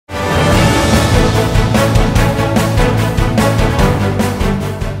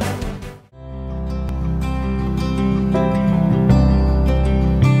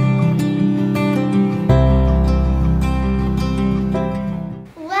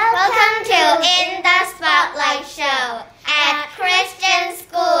to In the Spotlight Show at Christian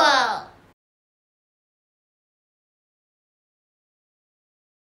School.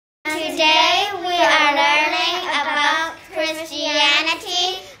 Today we are learning about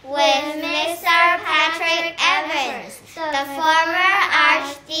Christianity with Mr. Patrick Evans, the former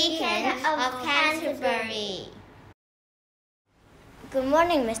Archdeacon of Canterbury. Good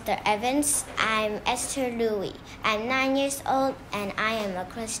morning, Mr. Evans. I'm Esther Louie. I'm 9 years old and I am a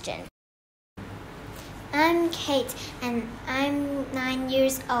Christian. I'm Kate and I'm 9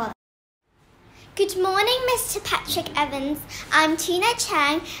 years old. Good morning, Mr. Patrick Evans. I'm Tina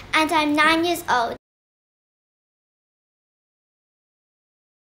Chang and I'm 9 years old.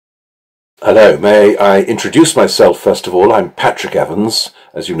 Hello, may I introduce myself first of all? I'm Patrick Evans,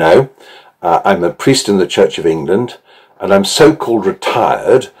 as you know. I'm a priest in the Church of England, and I'm so-called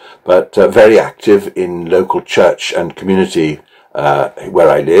retired, but very active in local church and community where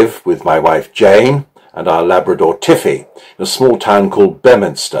I live with my wife Jane and our Labrador Tiffy in a small town called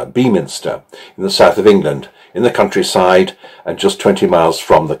Beaminster in the south of England, in the countryside and just 20 miles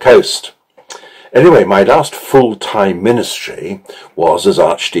from the coast. Anyway, my last full-time ministry was as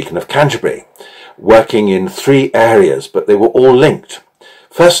Archdeacon of Canterbury, working in 3 areas, but they were all linked.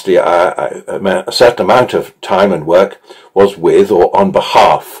 Firstly, a certain amount of time and work was with or on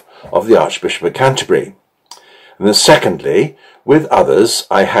behalf of the Archbishop of Canterbury. And then secondly, with others,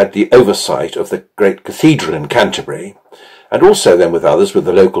 I had the oversight of the great cathedral in Canterbury, and also then with others, with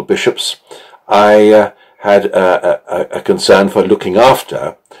the local bishops, I had a concern for looking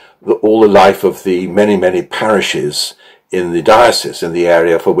after all the life of the many parishes in the diocese, in the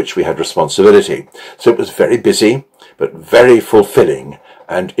area for which we had responsibility. So it was very busy, but very fulfilling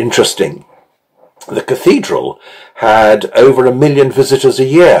and interesting. The cathedral had over 1 million visitors a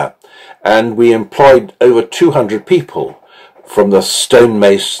year, and we employed over 200 people, from the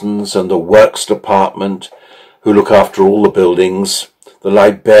stonemasons and the works department, who look after all the buildings, the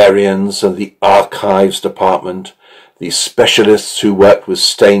librarians and the archives department, the specialists who worked with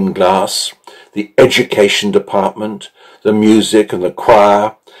stained glass, the education department, the music and the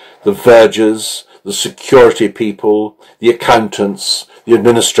choir, the vergers, the security people, the accountants, the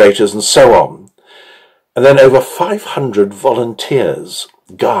administrators, and so on. And then over 500 volunteers,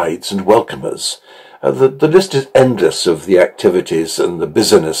 guides and welcomers. The list is endless of the activities and the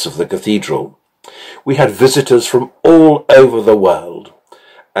busyness of the cathedral. We had visitors from all over the world,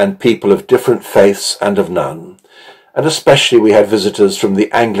 and people of different faiths and of none. And especially we had visitors from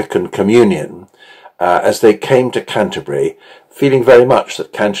the Anglican Communion, as they came to Canterbury, feeling very much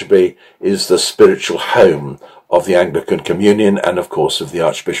that Canterbury is the spiritual home of the Anglican Communion and, of course, of the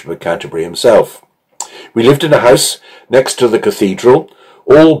Archbishop of Canterbury himself. We lived in a house next to the cathedral,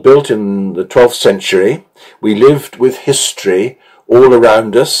 all built in the 12th century. We lived with history all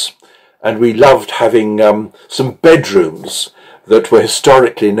around us, and we loved having some bedrooms that were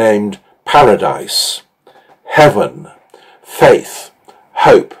historically named Paradise, Heaven, Faith,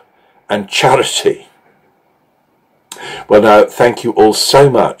 Hope, and Charity. Well, now, thank you all so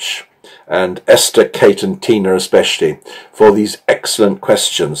much, and Esther, Kate, and Tina especially, for these excellent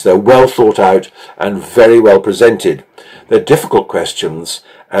questions. They're well thought out and very well presented. They're difficult questions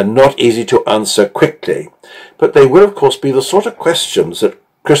and not easy to answer quickly, but they will, of course, be the sort of questions that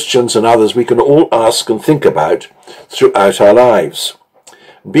Christians and others we can all ask and think about throughout our lives.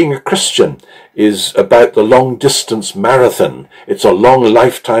 Being a Christian is about the long-distance marathon. It's a long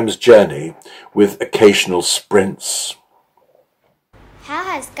lifetime's journey with occasional sprints. How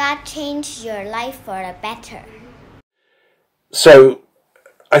has God changed your life for the better? So,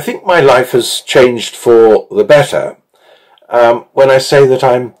 I think my life has changed for the better when I say that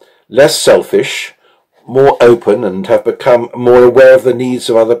I'm less selfish, more open, and have become more aware of the needs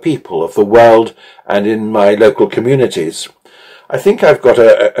of other people, of the world, and in my local communities. I think I've got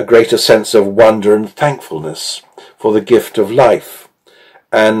a greater sense of wonder and thankfulness for the gift of life.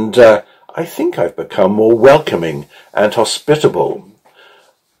 And I think I've become more welcoming and hospitable.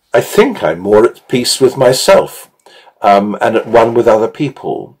 I think I'm more at peace with myself and at one with other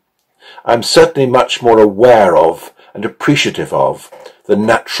people. I'm certainly much more aware of and appreciative of the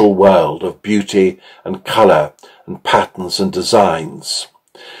natural world of beauty and colour and patterns and designs.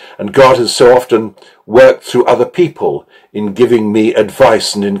 And God has so often worked through other people in giving me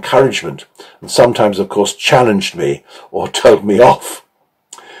advice and encouragement, and sometimes, of course, challenged me or told me off.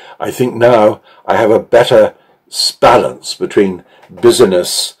 I think now I have a better balance between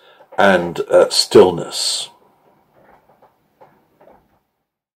busyness and stillness.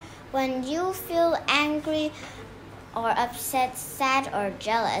 When you feel angry or upset, sad or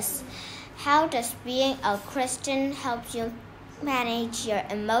jealous, how does being a Christian help you manage your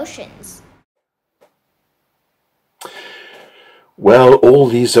emotions? Well, all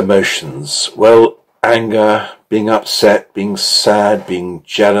these emotions, anger, being upset, being sad, being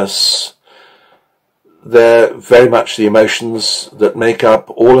jealous, they're very much the emotions that make up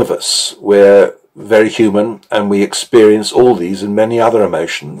all of us. We're very human and we experience all these and many other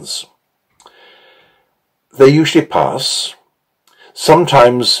emotions. They usually pass.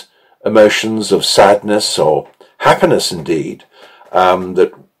 Sometimes emotions of sadness or happiness indeed,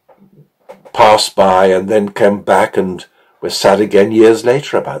 that pass by and then come back and we're sad again years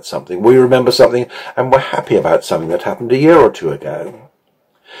later about something. We remember something and we're happy about something that happened a year or two ago.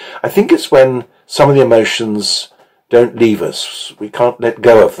 I think it's when some of the emotions don't leave us. We can't let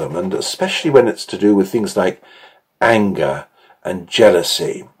go of them, and especially when it's to do with things like anger and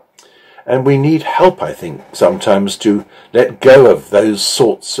jealousy. And we need help, I think, sometimes to let go of those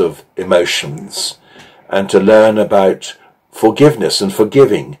sorts of emotions and to learn about forgiveness and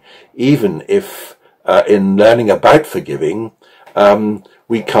forgiving, even if in learning about forgiving,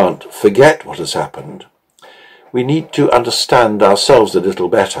 we can't forget what has happened. We need to understand ourselves a little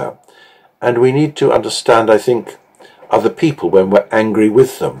better, and we need to understand, I think, other people when we're angry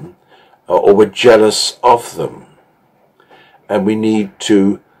with them or we're jealous of them. And we need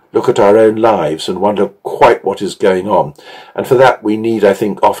to look at our own lives and wonder quite what is going on. And for that we need, I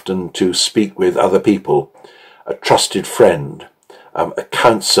think, often to speak with other people, a trusted friend, a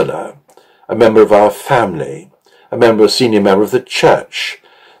counsellor, a member of our family, a senior member of the church.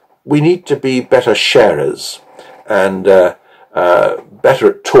 We need to be better sharers and better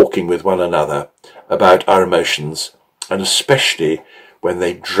at talking with one another about our emotions, and especially when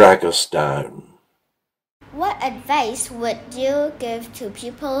they drag us down. What advice would you give to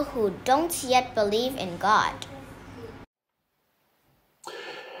people who don't yet believe in God?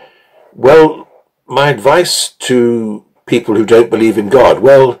 Well, my advice to people who don't believe in God,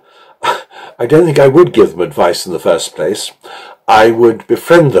 I don't think I would give them advice in the first place. I would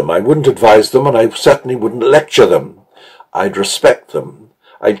befriend them. I wouldn't advise them, and I certainly wouldn't lecture them. I'd respect them.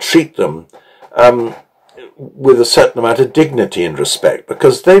 I'd treat them with a certain amount of dignity and respect,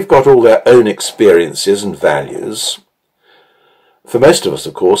 because they've got all their own experiences and values. For most of us,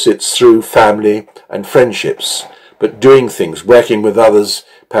 of course, it's through family and friendships, but doing things, working with others,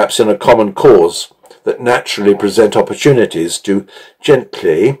 perhaps in a common cause, that naturally present opportunities to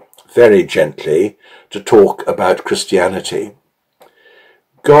gently, very gently, to talk about Christianity.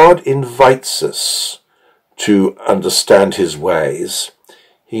 God invites us to understand his ways.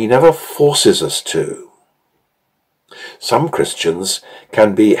 He never forces us to. Some Christians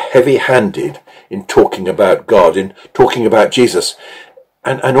can be heavy-handed in talking about God, in talking about Jesus,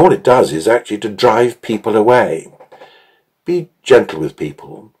 and all it does is actually to drive people away. Be gentle with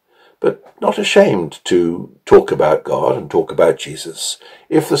people, but not ashamed to talk about God and talk about Jesus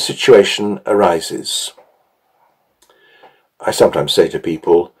if the situation arises. I sometimes say to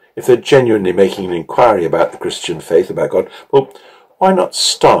people, if they're genuinely making an inquiry about the Christian faith, about God, well, why not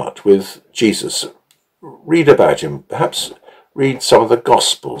start with Jesus? Read about him, perhaps read some of the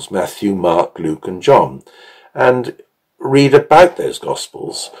Gospels, Matthew, Mark, Luke and John, and read about those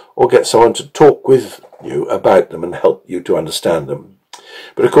Gospels, or get someone to talk with you about them and help you to understand them.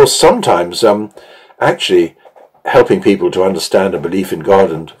 But of course, sometimes actually helping people to understand a belief in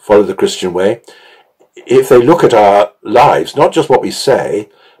God and follow the Christian way, if they look at our lives, not just what we say,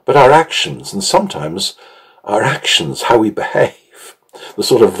 but our actions, and sometimes our actions, how we behave, the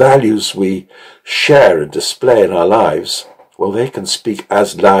sort of values we share and display in our lives, well, they can speak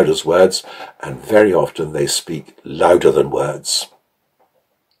as loud as words, and very often they speak louder than words.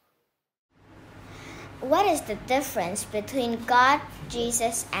 What is the difference between God,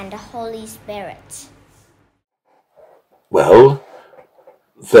 Jesus, and the Holy Spirit? Well,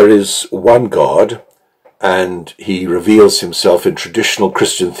 there is one God, and he reveals himself in traditional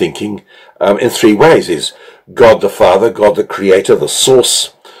Christian thinking in three ways. He's God the Father, God the Creator, the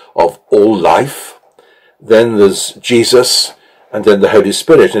source of all life. Then there's Jesus, and then the Holy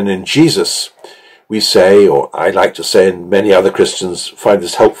Spirit. And in Jesus, we say, or I like to say, and many other Christians find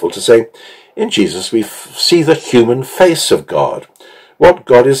this helpful to say, in Jesus we see the human face of God, what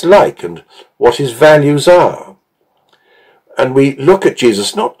God is like and what his values are. And we look at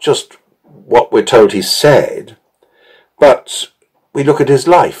Jesus not just what we're told he said, but we look at his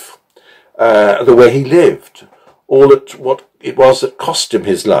life, the way he lived, all at what it was that cost him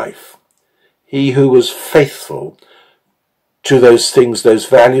his life. He who was faithful to those things, those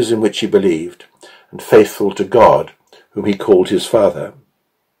values in which he believed, and faithful to God, whom he called his Father.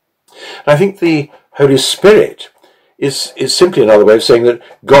 And I think the Holy Spirit is simply another way of saying that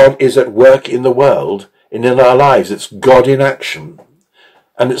God is at work in the world and in our lives. It's God in action.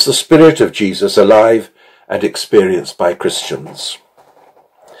 And it's the Spirit of Jesus alive and experienced by Christians.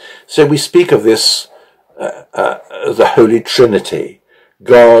 So we speak of this, the Holy Trinity,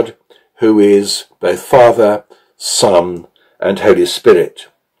 God who is both Father, Son, and Holy Spirit.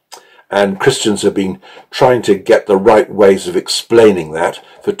 And Christians have been trying to get the right ways of explaining that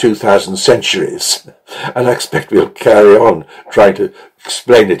for 2,000 centuries. And I expect we'll carry on trying to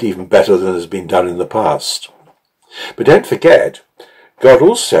explain it even better than has been done in the past. But don't forget, God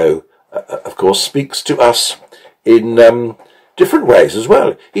also, of course, speaks to us in different ways as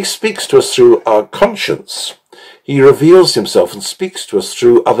well. He speaks to us through our conscience. He reveals himself and speaks to us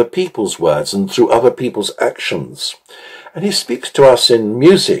through other people's words and through other people's actions. And he speaks to us in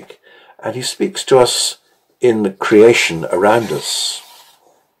music, and he speaks to us in the creation around us.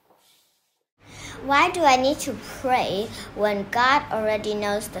 Why do I need to pray when God already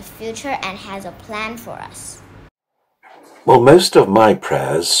knows the future and has a plan for us? Well, most of my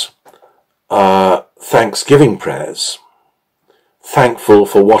prayers are thanksgiving prayers. Thankful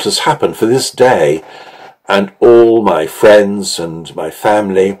for what has happened for this day and all my friends and my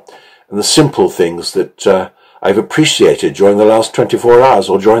family and the simple things that I've appreciated during the last 24 hours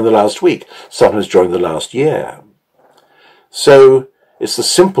or during the last week, sometimes during the last year. So it's the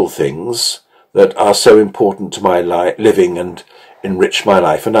simple things that are so important to my living and enrich my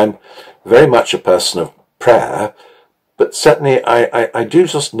life. And I'm very much a person of prayer, but certainly I do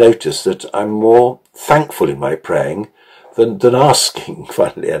just notice that I'm more thankful in my praying than asking,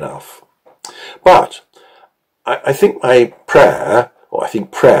 funnily enough. But I think prayer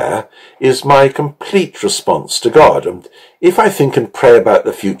is my complete response to God. And if I think and pray about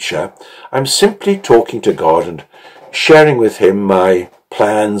the future, I'm simply talking to God and sharing with him my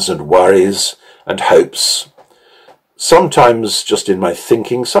plans and worries and hopes. Sometimes just in my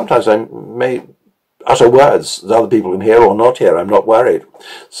thinking, sometimes I may utter words that other people can hear or not hear. I'm not worried.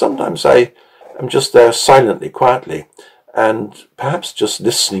 Sometimes I am just there silently, quietly, and perhaps just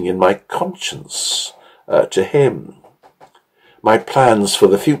listening in my conscience to him. My plans for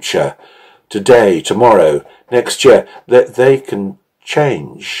the future, today, tomorrow, next year, they can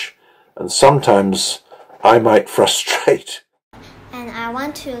change. And sometimes I might frustrate. And I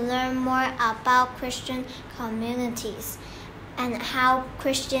want to learn more about Christian communities and how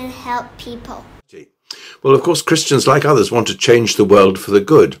Christians help people. Well, of course, Christians, like others, want to change the world for the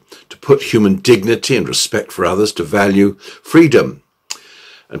good, to put human dignity and respect for others, to value freedom.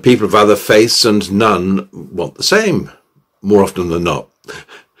 And people of other faiths and none want the same, more often than not.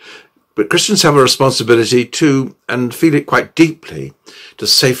 But Christians have a responsibility to, and feel it quite deeply, to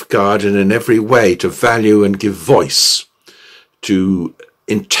safeguard and in every way to value and give voice to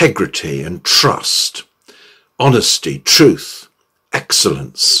integrity and trust, honesty, truth,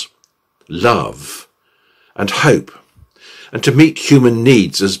 excellence, love, and hope, and to meet human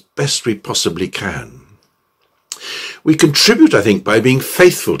needs as best we possibly can. We contribute, I think, by being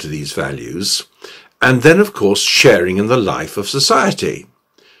faithful to these values, and then, of course, sharing in the life of society.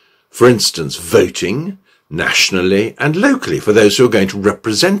 For instance, voting nationally and locally for those who are going to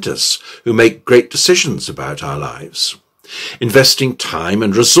represent us, who make great decisions about our lives. Investing time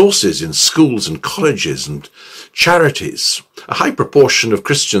and resources in schools and colleges and charities. A high proportion of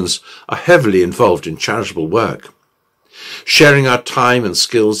Christians are heavily involved in charitable work. Sharing our time and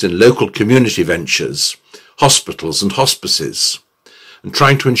skills in local community ventures, hospitals and hospices, and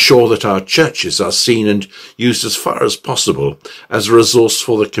trying to ensure that our churches are seen and used as far as possible as a resource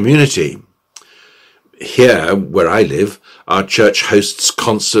for the community. Here, where I live, our church hosts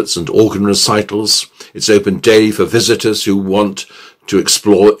concerts and organ recitals. It's open daily for visitors who want to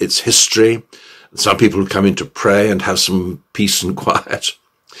explore its history. Some people who come in to pray and have some peace and quiet.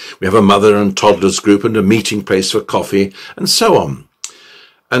 We have a mother and toddlers group and a meeting place for coffee, and so on.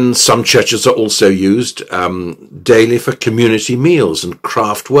 And some churches are also used daily for community meals and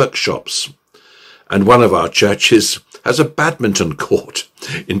craft workshops. And one of our churches has a badminton court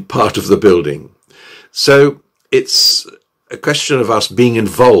in part of the building. So it's a question of us being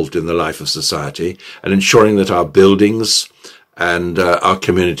involved in the life of society and ensuring that our buildings and our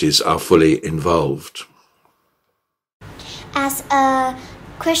communities are fully involved. As a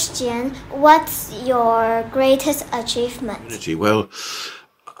Christian, what's your greatest achievement? Well,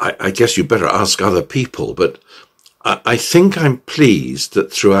 I guess you better ask other people, but I think I'm pleased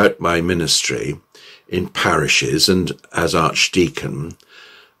that throughout my ministry in parishes and as archdeacon,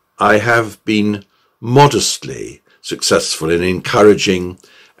 I have been modestly successful in encouraging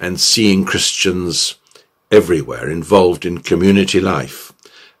and seeing Christians everywhere involved in community life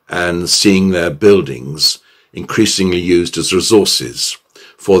and seeing their buildings increasingly used as resources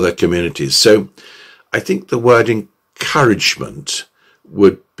for their communities. So I think the word encouragement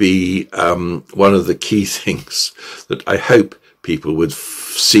would be one of the key things that I hope people would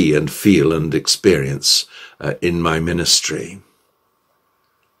see and feel and experience in my ministry.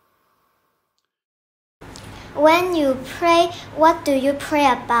 When you pray, what do you pray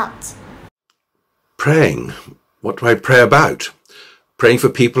about? Praying. What do I pray about? Praying for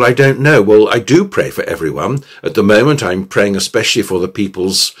people I don't know. Well, I do pray for everyone. At the moment, I'm praying especially for the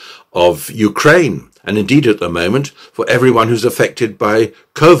peoples of Ukraine, and indeed at the moment for everyone who's affected by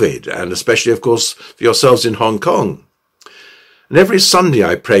COVID, and especially, of course, for yourselves in Hong Kong. And every Sunday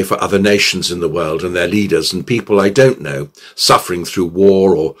I pray for other nations in the world and their leaders and people I don't know, suffering through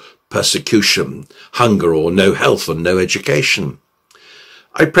war or persecution, hunger or no health and no education.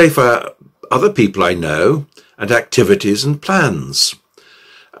 I pray for other people I know and activities and plans.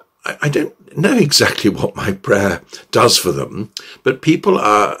 I don't know exactly what my prayer does for them, but people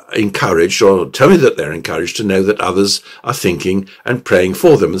are encouraged, or tell me that they're encouraged, to know that others are thinking and praying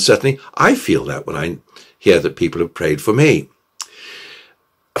for them. And certainly I feel that when I hear that people have prayed for me.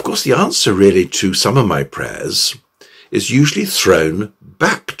 Of course, the answer really to some of my prayers is usually thrown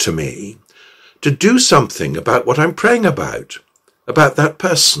back to me to do something about what I'm praying about that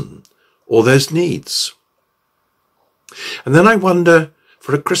person or those needs. And then I wonder,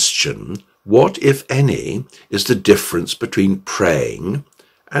 for a Christian, what, if any, is the difference between praying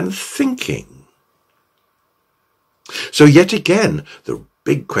and thinking? So yet again, the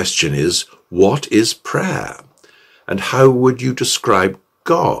big question is, what is prayer? And how would you describe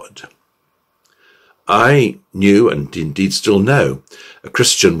God? I knew, and indeed still know, a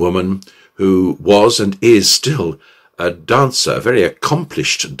Christian woman who was and is still a dancer, a very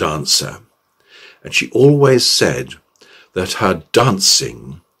accomplished dancer. And she always said that her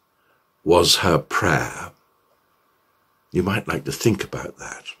dancing was her prayer. You might like to think about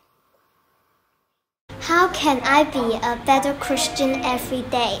that. How can I be a better Christian every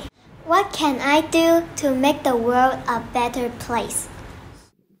day? What can I do to make the world a better place?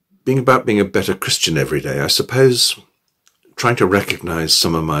 Being a better Christian every day, I suppose trying to recognize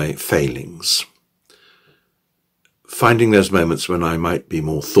some of my failings, finding those moments when I might be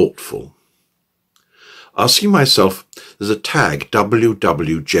more thoughtful, asking myself, there's a tag,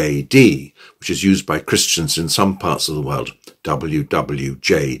 WWJD, which is used by Christians in some parts of the world,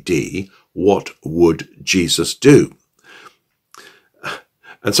 WWJD, what would Jesus do?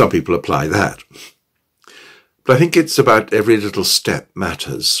 And some people apply that. But I think it's about every little step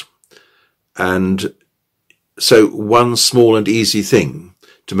matters. And so one small and easy thing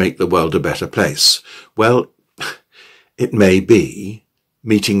to make the world a better place, well, it may be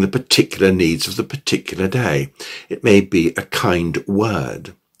meeting the particular needs of the particular day. It may be a kind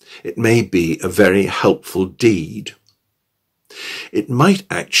word. It may be a very helpful deed. It might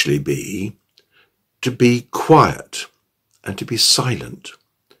actually be to be quiet and to be silent,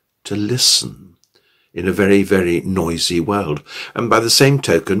 to listen in a very, very noisy world, and by the same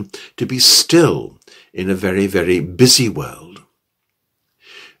token, to be still in a very, very busy world.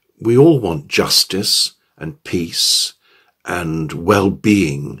 We all want justice and peace and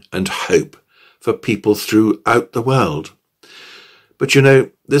well-being and hope for people throughout the world. But you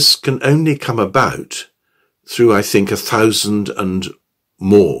know, this can only come about through, I think, 1,000 and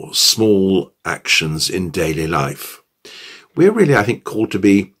more small actions in daily life. We're really, I think, called to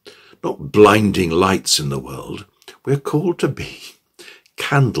be not blinding lights in the world. We're called to be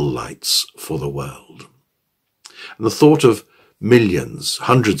candle lights for the world. And the thought of millions,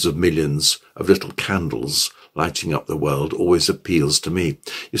 hundreds of millions of little candles lighting up the world always appeals to me.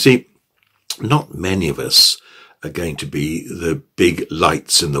 You see, not many of us are going to be the big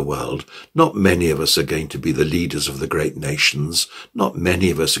lights in the world. Not many of us are going to be the leaders of the great nations. Not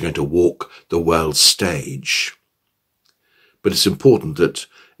many of us are going to walk the world stage. But it's important that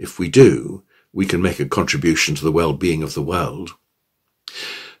if we do, we can make a contribution to the well-being of the world.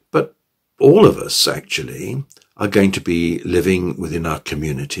 But all of us, actually, are going to be living within our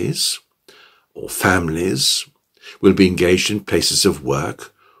communities or families. We'll be engaged in places of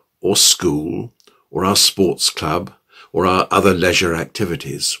work or school or our sports club or our other leisure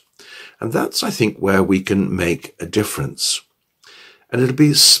activities. And that's, I think, where we can make a difference. And it'll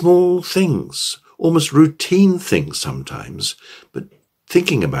be small things, almost routine things sometimes, but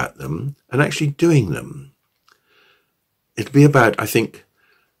thinking about them and actually doing them. It'll be about, I think,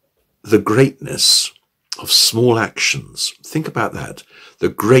 the greatness of small actions. Think about that. The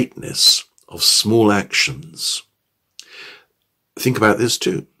greatness of small actions. Think about this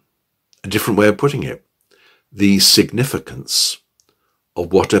too. A different way of putting it. The significance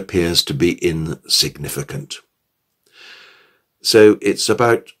of what appears to be insignificant. So it's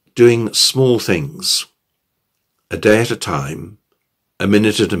about doing small things, a day at a time, a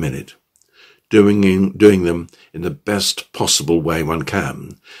minute at a minute, doing them in the best possible way one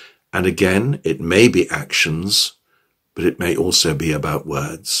can. And again, it may be actions, but it may also be about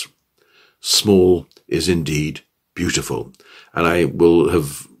words. Small is indeed beautiful. And I will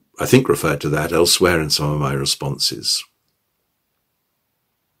have, I think, referred to that elsewhere in some of my responses.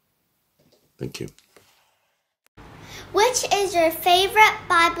 Thank you. Which is your favorite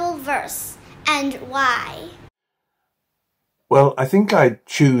Bible verse and why? Well, I think I'd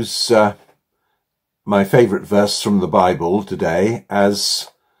choose my favourite verse from the Bible today as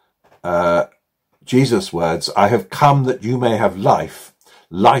Jesus' words, "I have come that you may have life,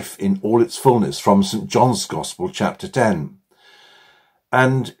 life in all its fullness," from St. John's Gospel, chapter 10.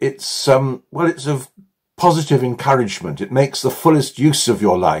 And it's of positive encouragement. It makes the fullest use of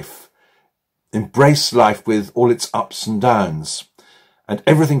your life. Embrace life with all its ups and downs and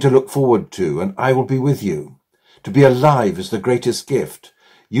everything to look forward to, and I will be with you. To be alive is the greatest gift.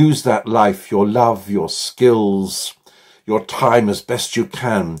 Use that life, your love, your skills, your time as best you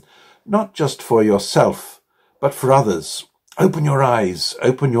can, not just for yourself, but for others. Open your eyes,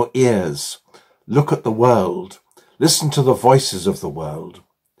 open your ears, look at the world, listen to the voices of the world.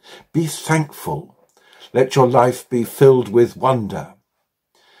 Be thankful. Let your life be filled with wonder.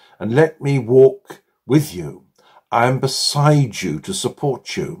 And let me walk with you. I am beside you to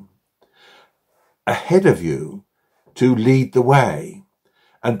support you, ahead of you to lead the way,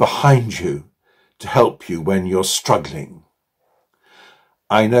 and behind you to help you when you're struggling.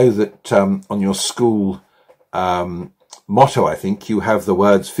 I know that on your school motto, I think, you have the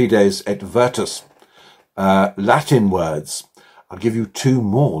words Fides et Virtus, Latin words. I'll give you two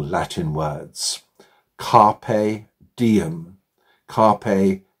more Latin words. Carpe diem.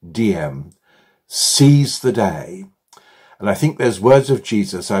 Carpe diem. Seize the day. And I think there's words of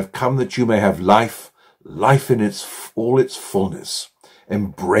Jesus. I've come that you may have life, life in all its fullness.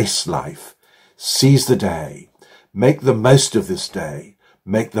 Embrace life. Seize the day. Make the most of this day.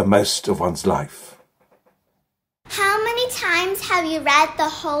 Make the most of one's life. How many times have you read the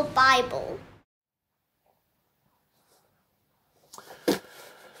whole Bible?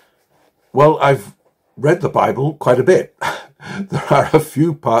 Well, I've read the Bible quite a bit. There are a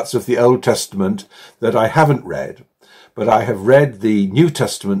few parts of the Old Testament that I haven't read, but I have read the New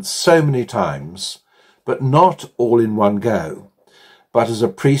Testament so many times, but not all in one go. But as a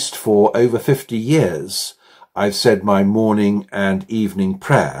priest for over 50 years, I've said my morning and evening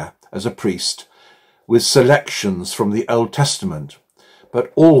prayer as a priest with selections from the Old Testament,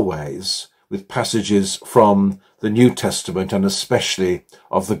 but always with passages from the New Testament and especially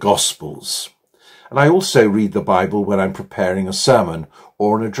of the Gospels. And I also read the Bible when I'm preparing a sermon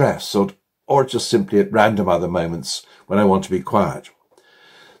or an address or just simply at random other moments when I want to be quiet.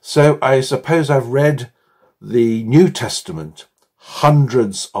 So I suppose I've read the New Testament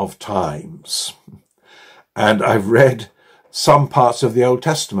hundreds of times. And I've read some parts of the Old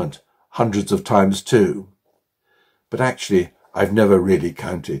Testament hundreds of times too. But actually, I've never really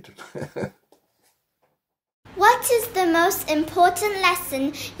counted. What is the most important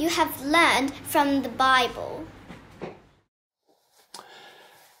lesson you have learned from the Bible?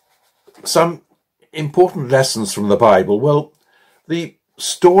 Some important lessons from the Bible. Well, the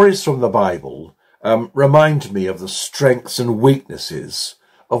stories from the Bible remind me of the strengths and weaknesses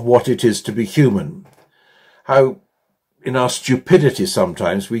of what it is to be human. How in our stupidity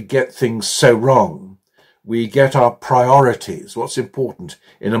sometimes we get things so wrong. We get our priorities, what's important,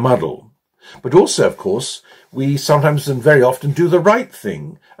 in a muddle. But also, of course, we sometimes and very often do the right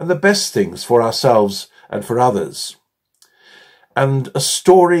thing and the best things for ourselves and for others. And a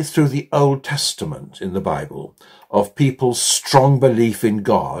story through the Old Testament in the Bible of people's strong belief in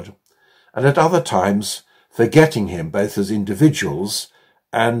God and at other times forgetting him both as individuals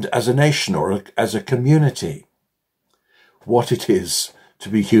and as a nation or as a community. What it is to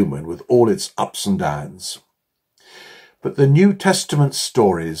be human with all its ups and downs. But the New Testament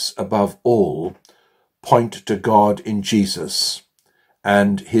stories, above all, point to God in Jesus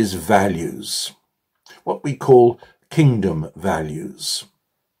and his values, what we call kingdom values.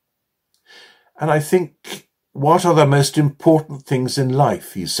 And I think, what are the most important things in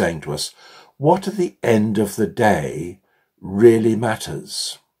life, he's saying to us? What at the end of the day really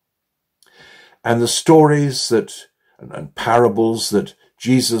matters? And the stories that and parables that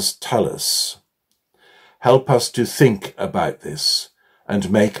Jesus tells us help us to think about this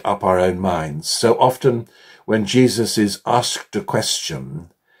and make up our own minds. So often when Jesus is asked a question,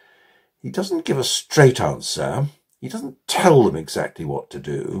 he doesn't give a straight answer. He doesn't tell them exactly what to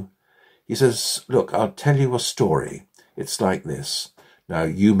do. He says, look, I'll tell you a story. It's like this. Now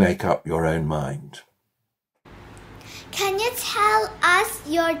you make up your own mind. Can you tell us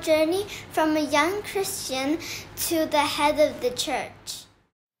your journey from a young Christian to the head of the church?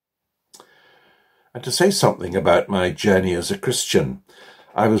 And to say something about my journey as a Christian,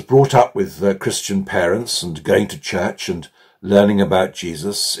 I was brought up with Christian parents and going to church and learning about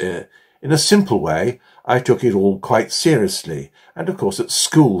Jesus. In a simple way, I took it all quite seriously. And of course, at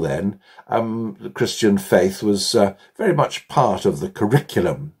school then, the Christian faith was very much part of the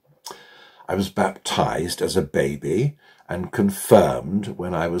curriculum. I was baptized as a baby and confirmed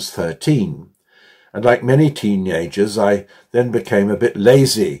when I was 13. And like many teenagers, I then became a bit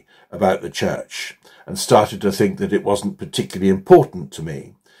lazy about the church and started to think that it wasn't particularly important to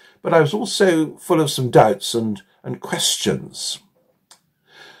me. But I was also full of some doubts and questions.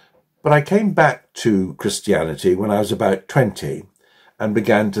 But I came back to Christianity when I was about 20 and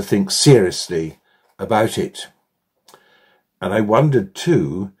began to think seriously about it. And I wondered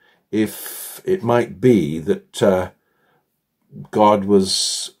too if it might be that God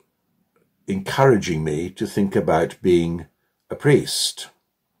was encouraging me to think about being a priest.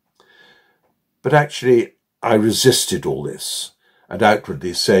 But actually, I resisted all this and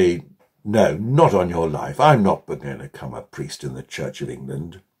outwardly say, no, not on your life. I'm not going to become a priest in the Church of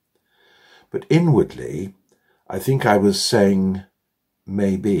England. But inwardly, I think I was saying,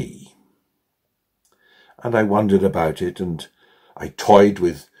 maybe. And I wondered about it, and I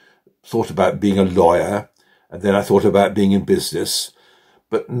thought about being a lawyer, and then I thought about being in business,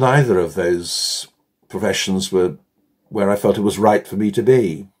 but neither of those professions were where I felt it was right for me to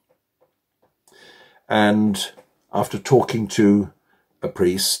be. And after talking to a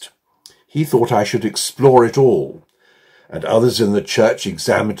priest, he thought I should explore it all. And others in the church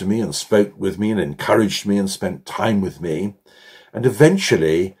examined me and spoke with me and encouraged me and spent time with me. And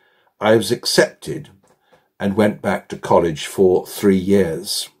eventually I was accepted and went back to college for 3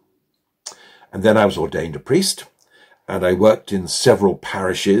 years. And then I was ordained a priest, and I worked in several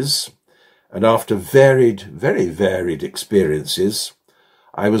parishes. And after very varied experiences,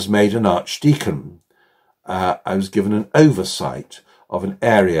 I was made an archdeacon. I was given an oversight of an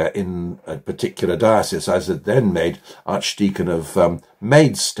area in a particular diocese. I was then made Archdeacon of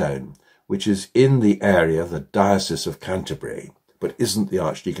Maidstone, which is in the area, the Diocese of Canterbury, but isn't the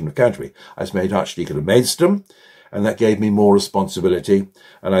Archdeacon of Canterbury. I was made Archdeacon of Maidstone, and that gave me more responsibility,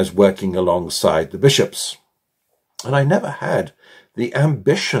 and I was working alongside the bishops. And I never had the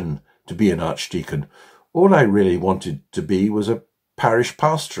ambition to be an archdeacon. All I really wanted to be was a parish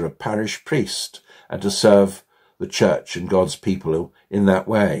pastor, a parish priest, and to serve the church and God's people in that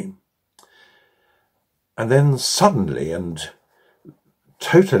way. And then suddenly and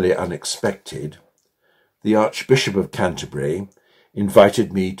totally unexpected, the Archbishop of Canterbury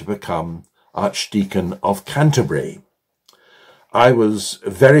invited me to become Archdeacon of Canterbury. I was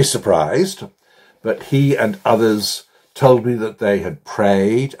very surprised, but he and others told me that they had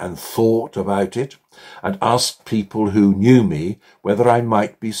prayed and thought about it and asked people who knew me whether I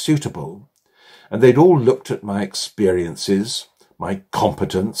might be suitable. And they'd all looked at my experiences, my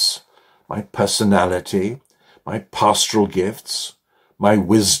competence, my personality, my pastoral gifts, my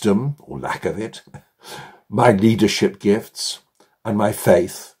wisdom, or lack of it, my leadership gifts, and my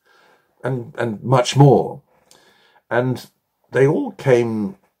faith, and much more. And they all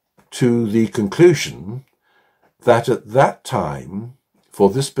came to the conclusion that at that time, for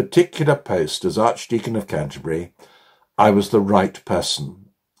this particular post as Archdeacon of Canterbury, I was the right person.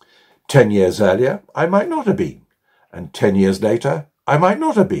 10 years earlier, I might not have been, and 10 years later, I might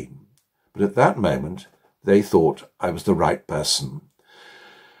not have been. But at that moment, they thought I was the right person.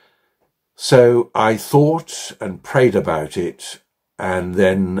 So I thought and prayed about it, and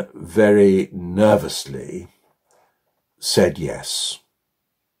then very nervously said yes.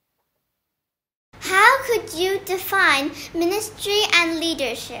 How could you define ministry and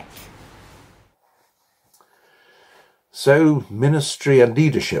leadership? So ministry and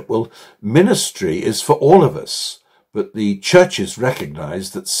leadership. Well, ministry is for all of us, but the churches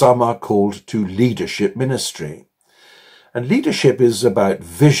recognise that some are called to leadership ministry. And leadership is about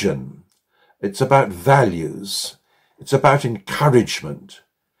vision. It's about values. It's about encouragement.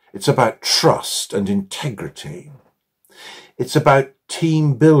 It's about trust and integrity. It's about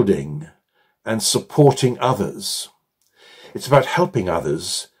team building and supporting others. It's about helping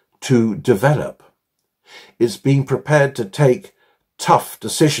others to develop. It's being prepared to take tough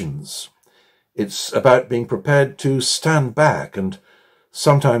decisions. It's about being prepared to stand back and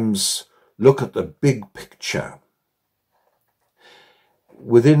sometimes look at the big picture.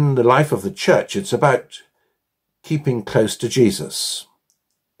 Within the life of the church, it's about keeping close to Jesus.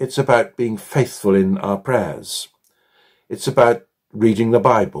 It's about being faithful in our prayers. It's about reading the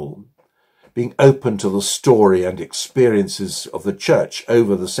Bible, being open to the story and experiences of the church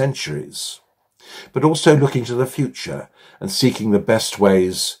over the centuries, but also looking to the future and seeking the best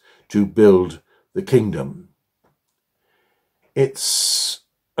ways to build the kingdom. It's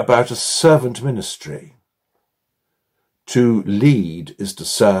about a servant ministry. To lead is to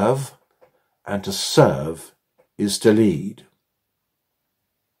serve, and to serve is to lead.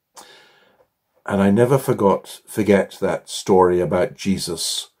 And I never forget that story about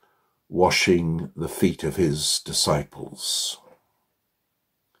Jesus washing the feet of his disciples.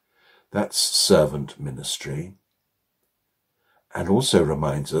 That's servant ministry, and also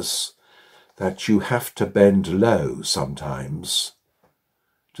reminds us that you have to bend low sometimes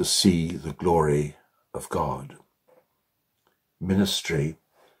to see the glory of God. Ministry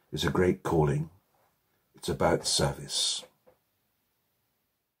is a great calling. It's about service.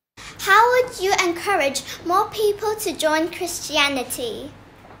 How would you encourage more people to join Christianity?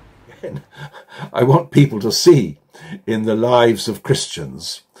 I want people to see in the lives of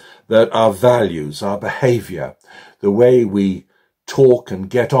Christians that our values, our behaviour, the way we talk and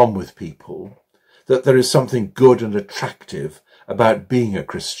get on with people, that there is something good and attractive about being a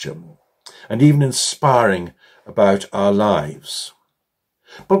Christian, and even inspiring about our lives.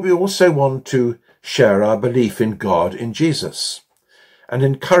 But we also want to share our belief in God, in Jesus, and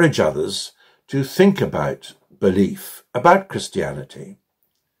encourage others to think about belief, about Christianity.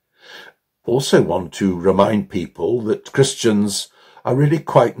 Also want to remind people that Christians are really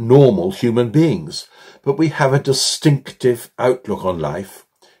quite normal human beings, but we have a distinctive outlook on life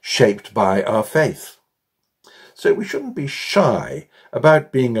shaped by our faith. So we shouldn't be shy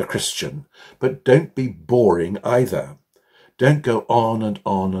about being a Christian, but don't be boring either. Don't go on and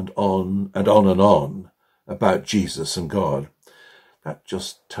on and on and on and on about Jesus and God. That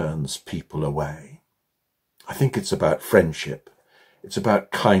just turns people away. I think it's about friendship. It's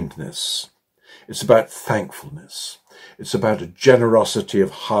about kindness. It's about thankfulness. It's about a generosity of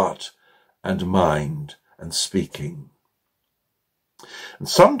heart and mind and speaking. And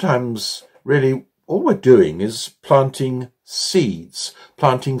sometimes, really, all we're doing is planting seeds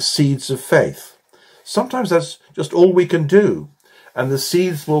of faith. Sometimes that's just all we can do, and the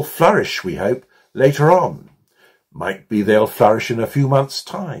seeds will flourish, we hope, later on. Might be they'll flourish in a few months'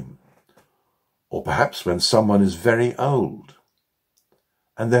 time, or perhaps when someone is very old,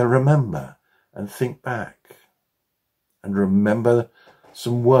 and they'll remember and think back, and remember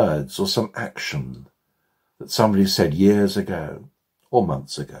some words or some action that somebody said years ago, or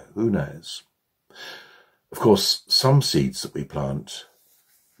months ago, who knows. Of course, some seeds that we plant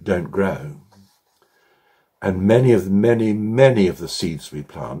don't grow, and many of the seeds we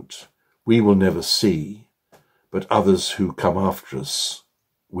plant we will never see, but others who come after us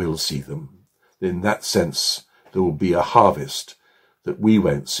will see them. In that sense, there will be a harvest that we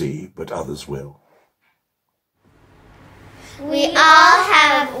won't see, but others will. We all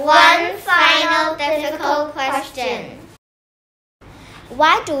have one final difficult question.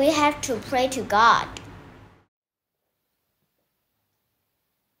 Why do we have to pray to God?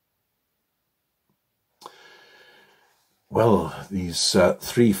 Well, these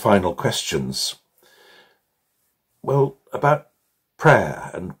three final questions. Well, about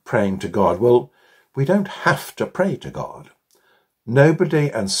prayer and praying to God. Well, we don't have to pray to God. Nobody,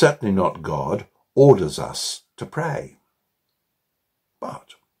 and certainly not God, orders us to pray.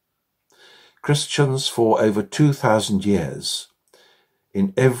 But Christians for over 2,000 years,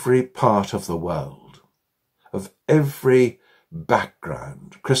 in every part of the world, of every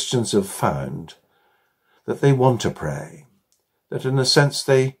background, Christians have found that they want to pray, that in a sense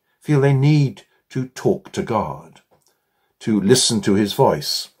they feel they need to talk to God, to listen to his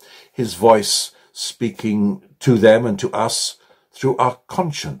voice speaking to them and to us through our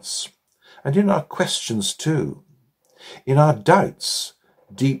conscience, and in our questions too, in our doubts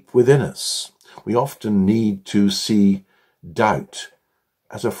deep within us. We often need to see doubt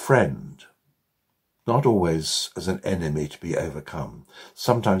as a friend, not always as an enemy to be overcome.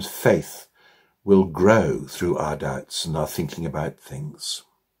 Sometimes faith will grow through our doubts and our thinking about things.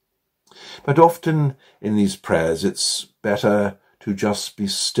 But often in these prayers, it's better to just be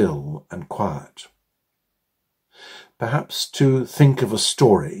still and quiet. Perhaps to think of a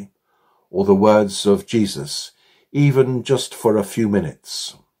story or the words of Jesus, even just for a few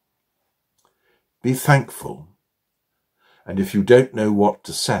minutes. Be thankful, and if you don't know what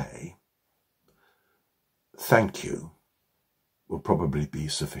to say, thank you will probably be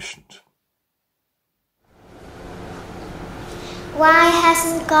sufficient. Why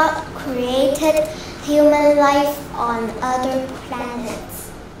hasn't God created human life on other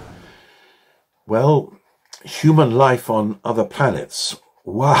planets? Well, Human life on other planets.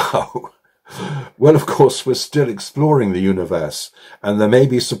 Wow. Well, of course, we're still exploring the universe, and there may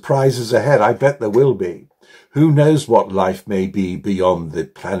be surprises ahead. I bet there will be. Who knows what life may be beyond the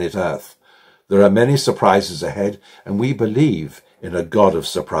planet Earth? There are many surprises ahead, and we believe in a God of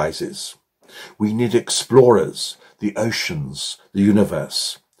surprises. We need explorers, the oceans, the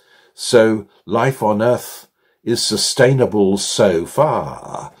universe. So life on Earth is sustainable so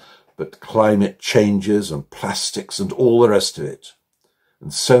far, but climate changes and plastics and all the rest of it,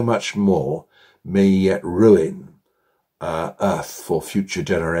 and so much more, may yet ruin Earth for future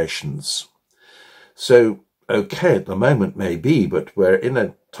generations. So, okay, at the moment may be, but we're in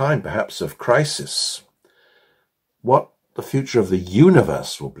a time perhaps of crisis. What the future of the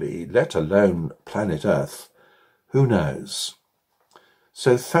universe will be, let alone planet Earth, who knows?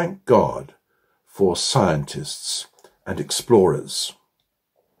 So thank God for scientists and explorers.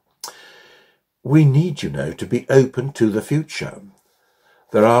 We need, you know, to be open to the future.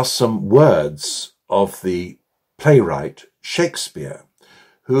 There are some words of the playwright Shakespeare,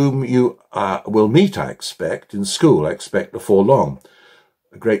 whom you will meet, I expect, in school, I expect before long,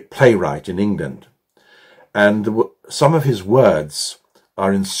 a great playwright in England. And some of his words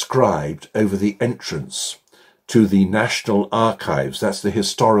are inscribed over the entrance to the National Archives, that's the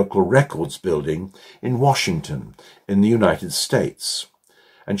Historical Records Building in Washington, in the United States.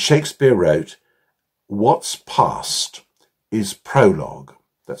 And Shakespeare wrote, "What's past is prologue."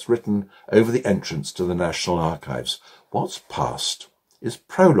 That's written over the entrance to the National Archives. What's past is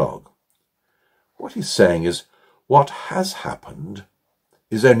prologue. What he's saying is, what has happened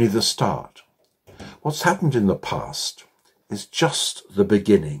is only the start. What's happened in the past is just the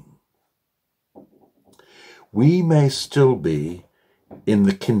beginning. We may still be in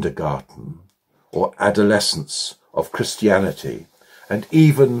the kindergarten or adolescence of Christianity and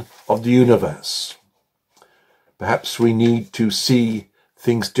even of the universe. Perhaps we need to see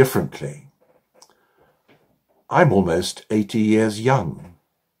things differently. I'm almost 80 years young.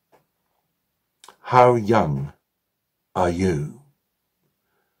 How young are you?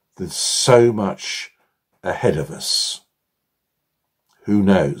 There's so much ahead of us. Who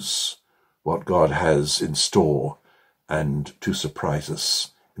knows what God has in store and to surprise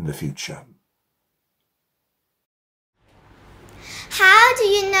us in the future. How do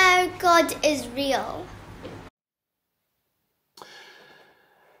you know God is real?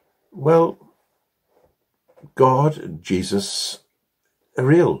 Well, God and Jesus are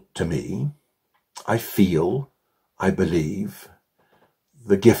real to me. I feel, I believe,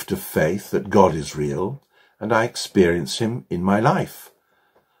 the gift of faith that God is real, and I experience him in my life.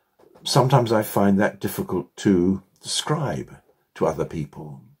 Sometimes I find that difficult to describe to other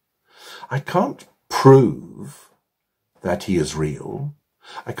people. I can't prove that he is real.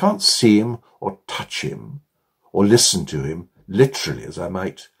 I can't see him or touch him or listen to him literally as I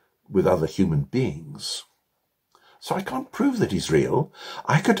might with other human beings. So I can't prove that he's real.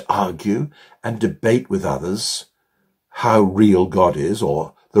 I could argue and debate with others how real God is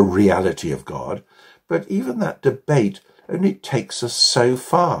or the reality of God, but even that debate only takes us so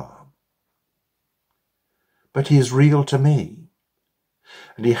far. But he is real to me,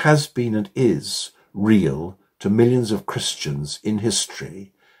 and he has been and is real to millions of Christians in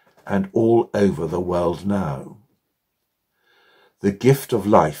history and all over the world now. The gift of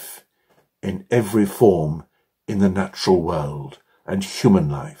life in every form in the natural world and human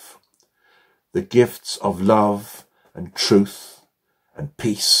life, the gifts of love and truth and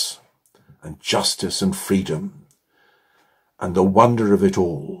peace and justice and freedom, and the wonder of it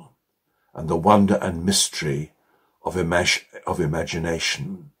all, and the wonder and mystery of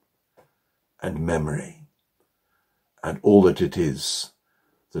imagination and memory, and all that it is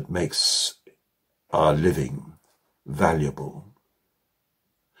that makes our living valuable,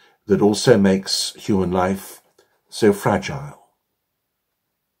 that also makes human life so fragile.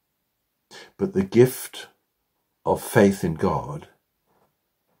 But the gift of faith in God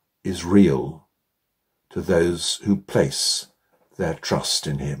is real to those who place their trust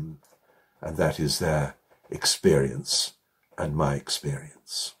in him, and that is their experience and my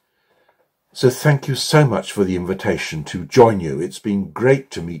experience. So thank you so much for the invitation to join you. It's been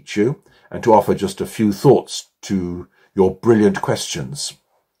great to meet you and to offer just a few thoughts to your brilliant questions.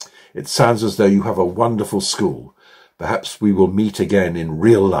 It sounds as though you have a wonderful school. Perhaps we will meet again in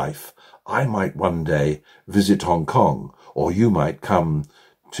real life. I might one day visit Hong Kong, or you might come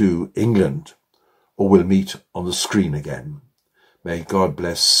to England, or we'll meet on the screen again. May God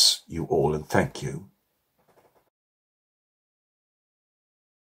bless you all, and thank you.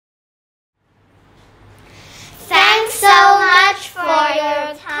 Thanks so much for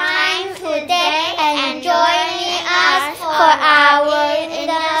your time today and enjoy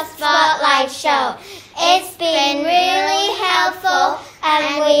Spotlight Show. It's been really helpful,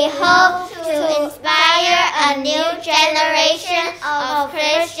 and we hope to inspire a new generation of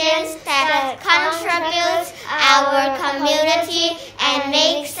Christians that contribute our community and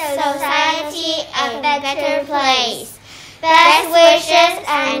make society a better place. Best wishes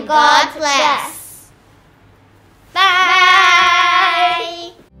and God bless.